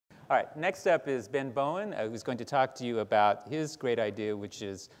All right, next up is Ben Bowen, who's going to talk to you about his great idea, which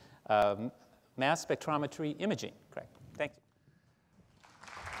is mass spectrometry imaging. Correct. Thank you.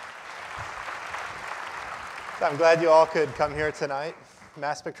 So I'm glad you all could come here tonight.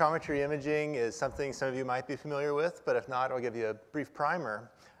 Mass spectrometry imaging is something some of you might be familiar with, but if not, I'll give you a brief primer,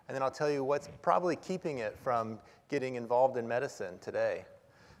 and then I'll tell you what's probably keeping it from getting involved in medicine today.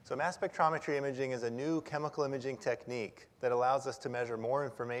 So mass spectrometry imaging is a new chemical imaging technique that allows us to measure more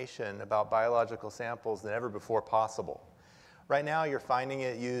information about biological samples than ever before possible. Right now, you're finding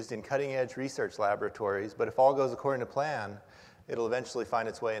it used in cutting-edge research laboratories, but if all goes according to plan, it'll eventually find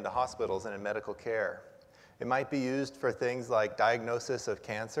its way into hospitals and in medical care. It might be used for things like diagnosis of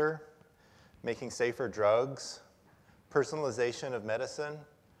cancer, making safer drugs, personalization of medicine,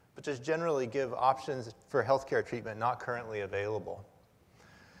 but just generally give options for healthcare treatment not currently available.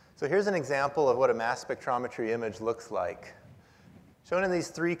 So here's an example of what a mass spectrometry image looks like. Shown in these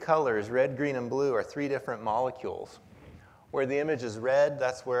three colors, red, green, and blue, are three different molecules. Where the image is red,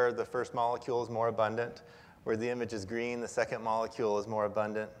 that's where the first molecule is more abundant. Where the image is green, the second molecule is more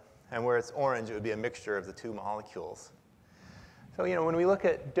abundant. And where it's orange, it would be a mixture of the two molecules. So, when we look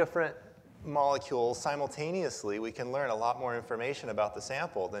at different molecules simultaneously, we can learn a lot more information about the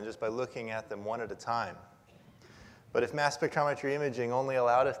sample than just by looking at them one at a time. But if mass spectrometry imaging only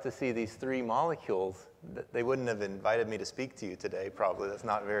allowed us to see these three molecules, they wouldn't have invited me to speak to you today, probably. That's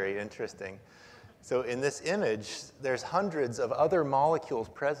not very interesting. So in this image, there's hundreds of other molecules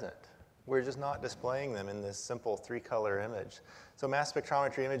present. We're just not displaying them in this simple three-color image. So mass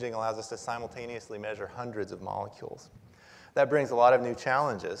spectrometry imaging allows us to simultaneously measure hundreds of molecules. That brings a lot of new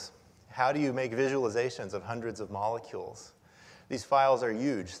challenges. How do you make visualizations of hundreds of molecules? These files are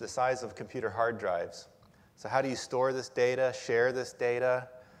huge, the size of computer hard drives. So how do you store this data, share this data?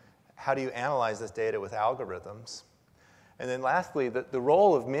 How do you analyze this data with algorithms? And then lastly, the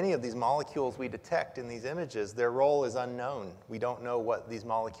role of many of these molecules we detect in these images, their role is unknown. We don't know what these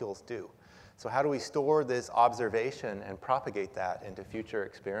molecules do. So how do we store this observation and propagate that into future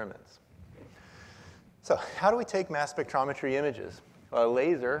experiments? So how do we take mass spectrometry images? A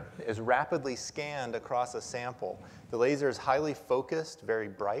laser is rapidly scanned across a sample. The laser is highly focused, very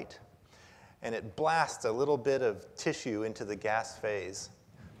bright, and it blasts a little bit of tissue into the gas phase.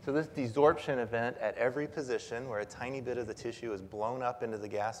 So this desorption event at every position where a tiny bit of the tissue is blown up into the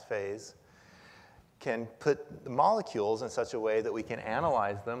gas phase can put the molecules in such a way that we can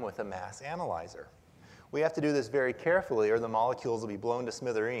analyze them with a mass analyzer. We have to do this very carefully or the molecules will be blown to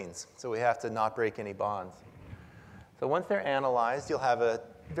smithereens. So we have to not break any bonds. So once they're analyzed, you'll have a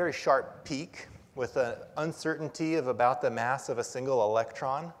very sharp peak with an uncertainty of about the mass of a single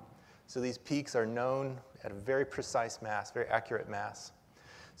electron. So these peaks are known at a very precise mass, very accurate mass.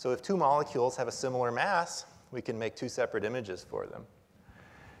 So if two molecules have a similar mass, we can make two separate images for them.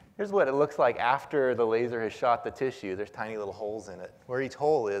 Here's what it looks like after the laser has shot the tissue. There's tiny little holes in it. Where each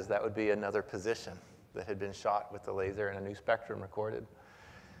hole is, that would be another position that had been shot with the laser and a new spectrum recorded.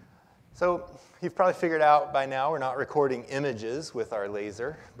 So you've probably figured out by now we're not recording images with our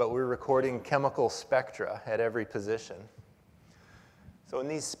laser, but we're recording chemical spectra at every position. So in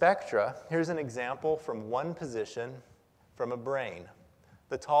these spectra, here's an example from one position from a brain.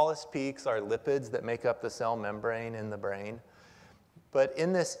 The tallest peaks are lipids that make up the cell membrane in the brain. But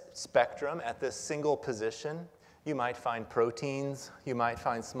in this spectrum, at this single position, you might find proteins. You might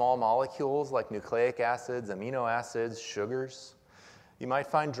find small molecules like nucleic acids, amino acids, sugars. You might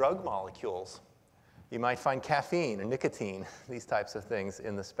find drug molecules. You might find caffeine or nicotine, these types of things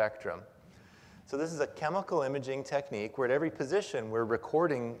in the spectrum. So this is a chemical imaging technique where at every position we're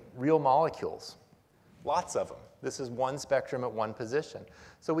recording real molecules, lots of them. This is one spectrum at one position.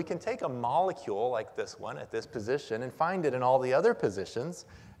 So we can take a molecule like this one at this position and find it in all the other positions,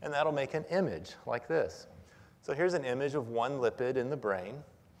 and that'll make an image like this. So here's an image of one lipid in the brain.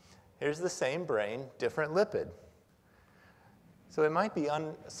 Here's the same brain, different lipid. So it might be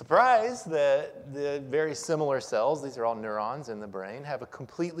unsurprised that the very similar cells, these are all neurons in the brain, have a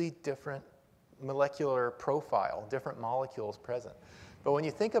completely different molecular profile, different molecules present. But when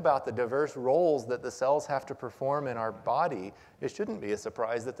you think about the diverse roles that the cells have to perform in our body, it shouldn't be a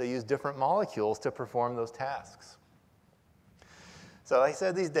surprise that they use different molecules to perform those tasks. So like I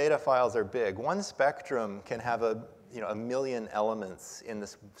said, these data files are big. One spectrum can have a million elements in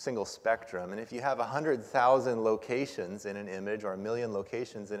this single spectrum. And if you have 100,000 locations in an image or a million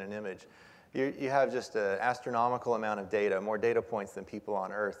locations in an image, you have just an astronomical amount of data, more data points than people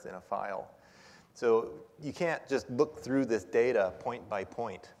on Earth in a file. So you can't just look through this data point by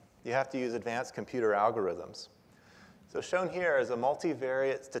point. You have to use advanced computer algorithms. So shown here is a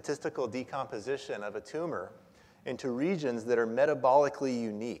multivariate statistical decomposition of a tumor into regions that are metabolically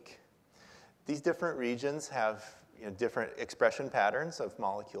unique. These different regions have different expression patterns of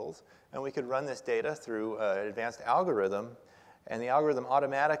molecules, and we could run this data through an advanced algorithm, and the algorithm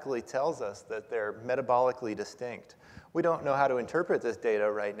automatically tells us that they're metabolically distinct. We don't know how to interpret this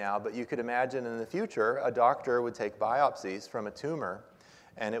data right now, but you could imagine in the future a doctor would take biopsies from a tumor,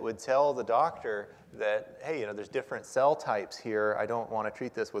 and it would tell the doctor that, hey, there's different cell types here. I don't want to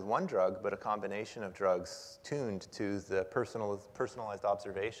treat this with one drug, but a combination of drugs tuned to the personalized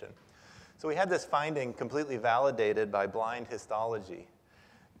observation. So we had this finding completely validated by blind histology.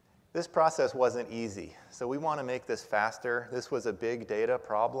 This process wasn't easy, so we want to make this faster. This was a big data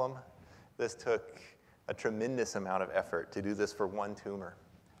problem. This took a tremendous amount of effort to do this for one tumor,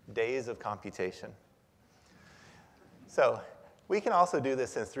 days of computation. So we can also do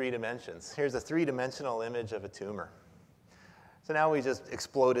this in 3 dimensions. Here's a 3-dimensional image of a tumor. So now we just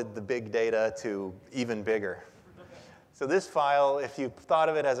exploded the big data to even bigger. So this file, if you thought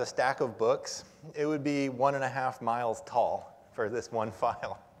of it as a stack of books, it would be 1.5 miles tall for this one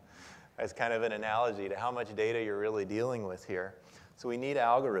file. As kind of an analogy to how much data you're really dealing with here. So we need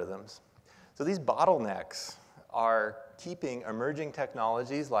algorithms. So these bottlenecks are keeping emerging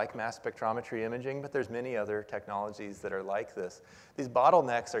technologies like mass spectrometry imaging, but there's many other technologies that are like this. These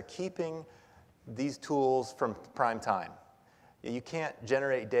bottlenecks are keeping these tools from prime time. You can't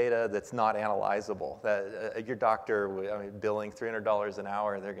generate data that's not analyzable. Your doctor, billing $300 an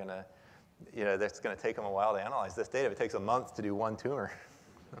hour, they're gonna, that's gonna take them a while to analyze this data. If it takes a month to do one tumor.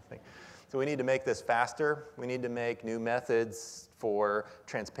 So we need to make this faster. We need to make new methods for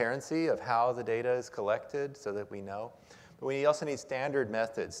transparency of how the data is collected so that we know. But we also need standard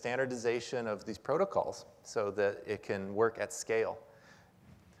methods, standardization of these protocols so that it can work at scale.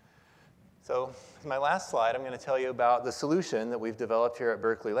 So in my last slide, I'm going to tell you about the solution that we've developed here at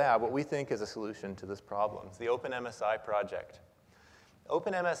Berkeley Lab, what we think is a solution to this problem. It's the OpenMSI project.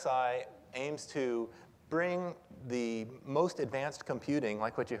 OpenMSI aims to bring the most advanced computing,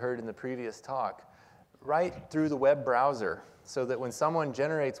 like what you heard in the previous talk, right through the web browser, so that when someone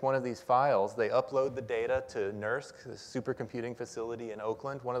generates one of these files, they upload the data to NERSC, the supercomputing facility in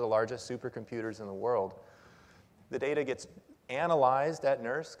Oakland, one of the largest supercomputers in the world. The data gets analyzed at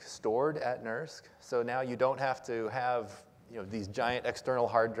NERSC, stored at NERSC, so now you don't have to have these giant external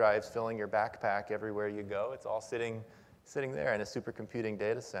hard drives filling your backpack everywhere you go. It's all sitting there in a supercomputing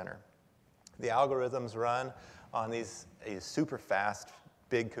data center. The algorithms run on these super fast,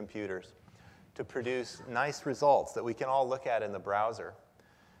 big computers to produce nice results that we can all look at in the browser.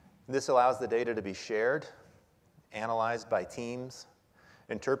 This allows the data to be shared, analyzed by teams,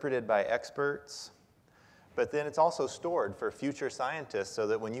 interpreted by experts, but then it's also stored for future scientists so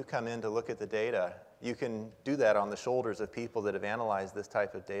that when you come in to look at the data, you can do that on the shoulders of people that have analyzed this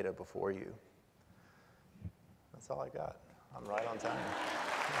type of data before you. That's all I got. I'm right on time.